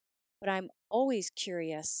 but I'm always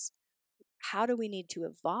curious, how do we need to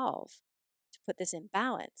evolve to put this in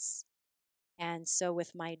balance? And so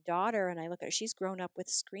with my daughter, and I look at her, she's grown up with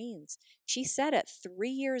screens. She said at 3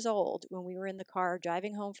 years old, when we were in the car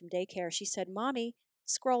driving home from daycare, she said, "Mommy,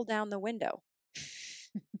 scroll down the window."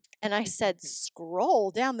 And I said,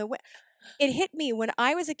 "Scroll down the window." It hit me when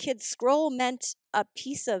I was a kid, scroll meant a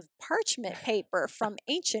piece of parchment paper from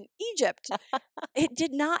ancient Egypt.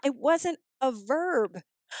 It wasn't a verb.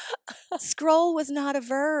 Scroll was not a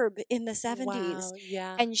verb in the 70s. Wow,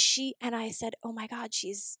 yeah. And I said, "Oh my God,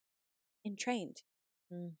 she's entrained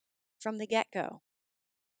from the get-go."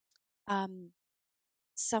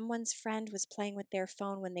 Someone's friend was playing with their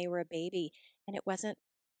phone when they were a baby, and it wasn't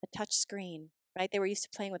a touch screen, right? They were used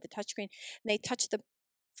to playing with the touch screen, and they touched the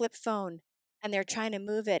flip phone, and they're trying to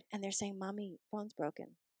move it, and they're saying, "Mommy, phone's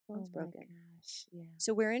broken. Phone's broken." Gosh, yeah.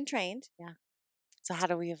 So we're entrained. Yeah. So how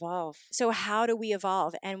do we evolve? So how do we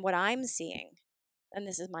evolve? And what I'm seeing, and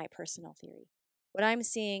this is my personal theory, what I'm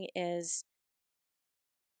seeing is,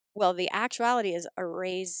 well, the actuality is a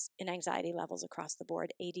raise in anxiety levels across the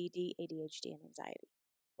board, ADD, ADHD, and anxiety.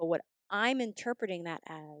 But what I'm interpreting that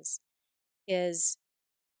as is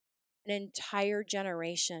an entire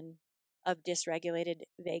generation of dysregulated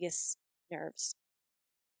vagus nerves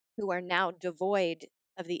who are now devoid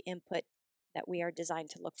of the input that we are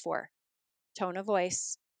designed to look for: tone of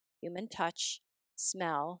voice, human touch,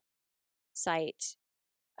 smell, sight,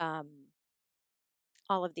 all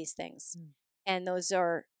of these things. And those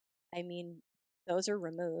are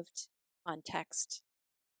removed on text,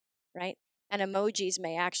 right? And emojis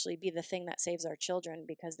may actually be the thing that saves our children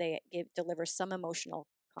because they deliver some emotional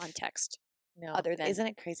context. No, other than isn't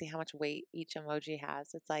it crazy how much weight each emoji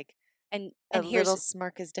has? It's like and a here's little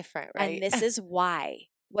smirk is different, right? and this is why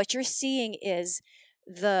what you're seeing is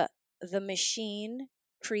the machine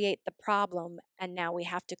create the problem, and now we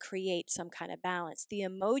have to create some kind of balance. The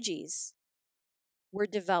emojis were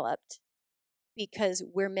developed because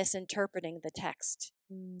we're misinterpreting the text.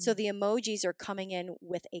 So the emojis are coming in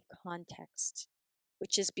with a context,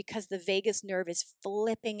 which is because the vagus nerve is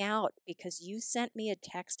flipping out because you sent me a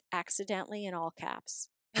text accidentally in all caps.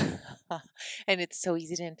 And it's so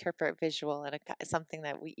easy to interpret visual and something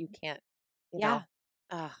that you can't, Yeah.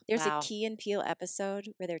 There's wow. a Key and Peele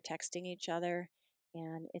episode where they're texting each other,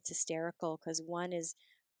 and it's hysterical because one is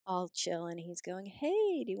all chill and he's going,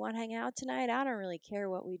 "Hey, do you want to hang out tonight? I don't really care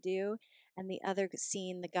what we do." And the other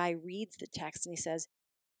scene, the guy reads the text and he says,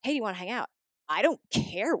 "Hey, do you want to hang out? I don't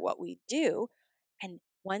care what we do." And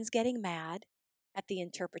one's getting mad at the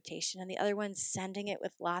interpretation, and the other one's sending it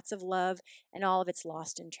with lots of love, and all of it's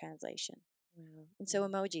lost in translation. Wow. And so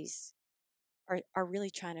emojis are really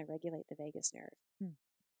trying to regulate the vagus nerve.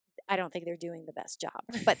 I don't think they're doing the best job,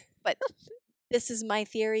 but this is my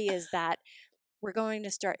theory, is that we're going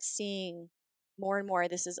to start seeing more and more.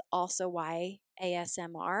 This is also why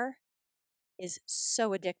ASMR is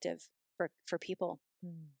so addictive for people.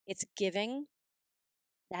 It's giving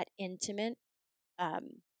that intimate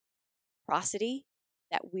prosody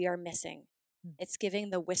that we are missing. It's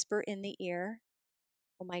giving the whisper in the ear,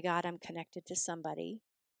 "Oh my God, I'm connected to somebody,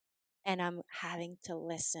 and I'm having to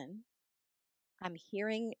listen. I'm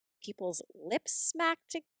hearing people's lips smack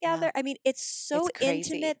together." Yeah. I mean, it's so It's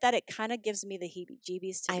crazy. intimate that it kind of gives me the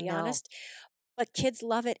heebie-jeebies, to I be know. honest. But kids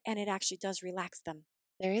love it, and it actually does relax them.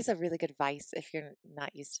 There is a really good Vice if you're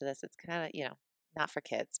not used to this. It's kind of, not for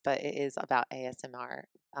kids, but it is about ASMR.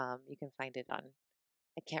 You can find it on,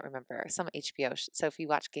 I can't remember, some HBO. So if you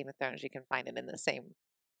watch Game of Thrones, you can find it in the same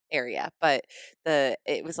area. But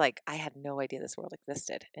it was like, I had no idea this world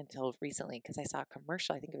existed until recently because I saw a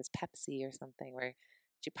commercial. I think it was Pepsi or something where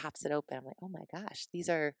she pops it open. I'm like, oh my gosh,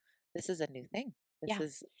 this is a new thing.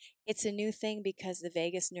 It's a new thing because the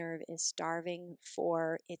vagus nerve is starving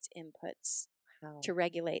for its inputs to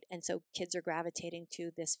regulate. And so kids are gravitating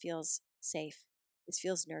to, this feels safe, this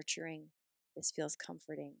feels nurturing, this feels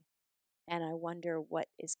comforting. And I wonder what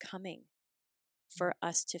is coming for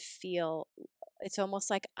us to feel. It's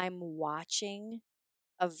almost like I'm watching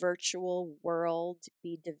a virtual world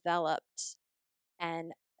be developed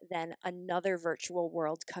and then another virtual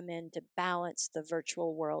world come in to balance the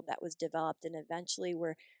virtual world that was developed. And eventually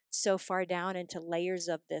we're so far down into layers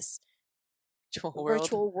of this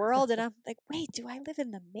virtual world. And I'm like, wait, do I live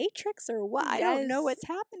in the Matrix or what? I don't know Yes. what's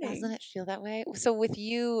happening. Doesn't it feel that way? So with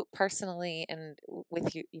you personally and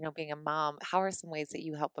with you, being a mom, how are some ways that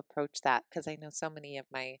you help approach that? Because I know so many of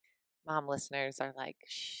my mom listeners are like,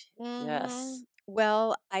 yes.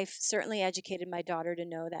 Well, I've certainly educated my daughter to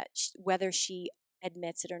know that whether she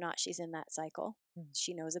admits it or not, she's in that cycle. Mm.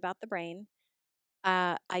 She knows about the brain.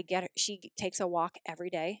 She takes a walk every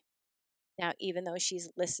day. Now, even though she's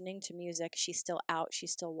listening to music, she's still out.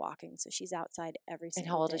 She's still walking. So she's outside every And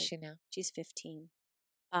single how old day. is she now? She's 15.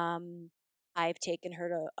 I've taken her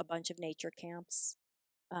to a bunch of nature camps.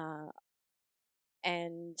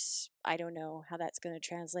 And I don't know how that's going to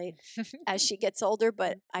translate as she gets older,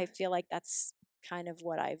 but I feel like that's kind of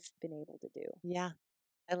what I've been able to do. Yeah.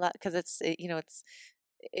 I love, because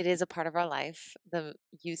it is a part of our life. The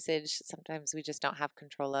usage sometimes we just don't have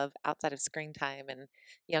control of outside of screen time and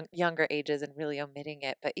younger ages and really omitting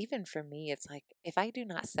it. But even for me, it's like if I do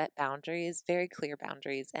not set boundaries, very clear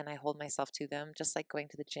boundaries, and I hold myself to them, just like going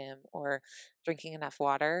to the gym or drinking enough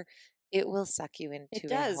water, it will suck you into It a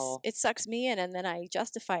does. hole. It sucks me in, and then I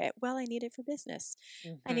justify it. Well, I need it for business.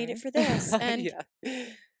 I need it Mhm. for this. And Yeah.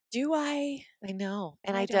 do I? I know.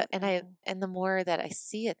 And I don't know. and the more that I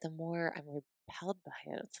see it, the more I'm repelled by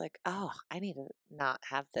it. It's like, oh, I need to not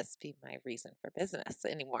have this be my reason for business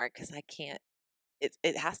anymore because I can't.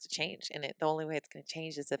 It has to change, and the only way it's going to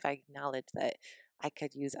change is if I acknowledge that I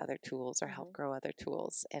could use other tools or help Mhm. grow other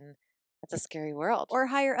tools, and that's a scary world. Or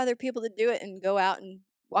hire other people to do it and go out and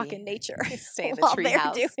walk Yeah. in nature Stay in the while they're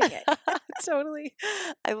treehouse. doing it. Totally.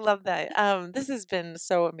 I love that. This has been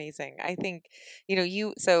so amazing. I think,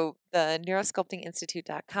 so the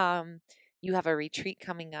neurosculptinginstitute.com, you have a retreat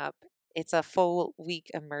coming up. It's a full week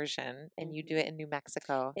immersion and you do it in New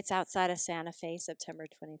Mexico. It's outside of Santa Fe, September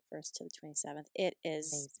 21st to the 27th. It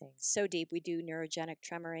is Amazing. so deep. We do neurogenic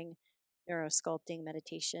tremoring, neurosculpting,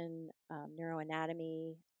 meditation,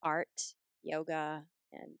 neuroanatomy, art, yoga,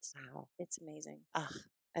 and Wow. it's amazing.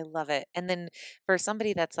 I love it. And then for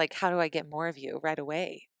somebody that's like, how do I get more of you right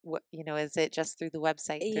away? What, is it just through the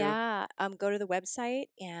website? Yeah. Go to the website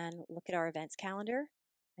and look at our events calendar.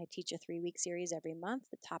 I teach a 3-week series every month.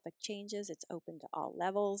 The topic changes. It's open to all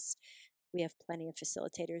levels. We have plenty of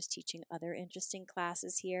facilitators teaching other interesting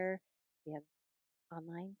classes here. We have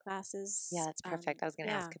online classes. Yeah, that's perfect. I was going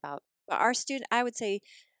to ask about. But I would say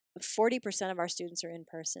 40% of our students are in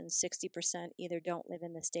person. 60% either don't live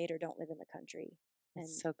in the state or don't live in the country. And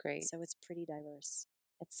It's so great. So it's pretty diverse.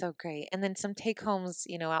 It's so great. And then some take homes,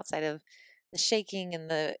 outside of the shaking and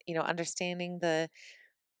the, understanding the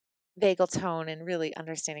vagal tone and really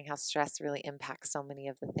understanding how stress really impacts so many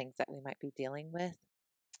of the things that we might be dealing with.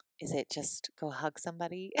 Is it just go hug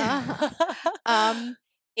somebody?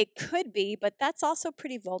 It could be, but that's also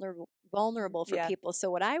pretty vulnerable for Yeah. people. So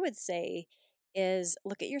what I would say is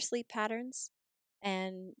look at your sleep patterns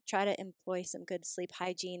and try to employ some good sleep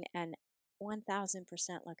hygiene and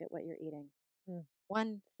 1000% look at what you're eating.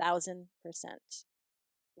 1000%.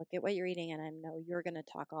 Look at what you're eating, and I know you're going to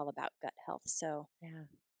talk all about gut health. So Yeah.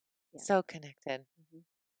 Yeah. So connected.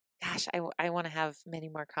 Gosh, I want to have many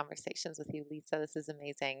more conversations with you, Lisa. This is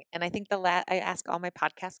amazing. And I think I ask all my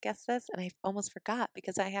podcast guests this, and I almost forgot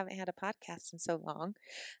because I haven't had a podcast in so long,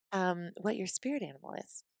 what your spirit animal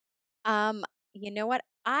is. You know what?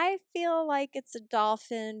 I feel like it's a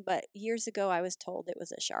dolphin, but years ago I was told it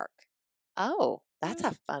was a shark. Oh, that's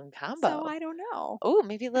a fun combo. So I don't know. Oh,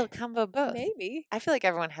 maybe a little combo of both. Maybe. I feel like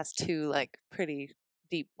everyone has two like pretty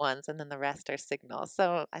deep ones, and then the rest are signals.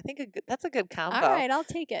 So I think that's a good combo. All right, I'll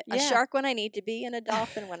take it. A Yeah. shark when I need to be, and a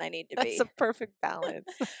dolphin when I need to be. That's a perfect balance.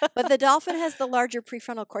 But the dolphin has the larger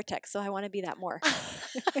prefrontal cortex, so I want to be that more.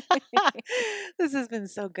 This has been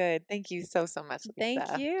so good. Thank you so much, Lisa.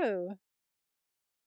 Thank you.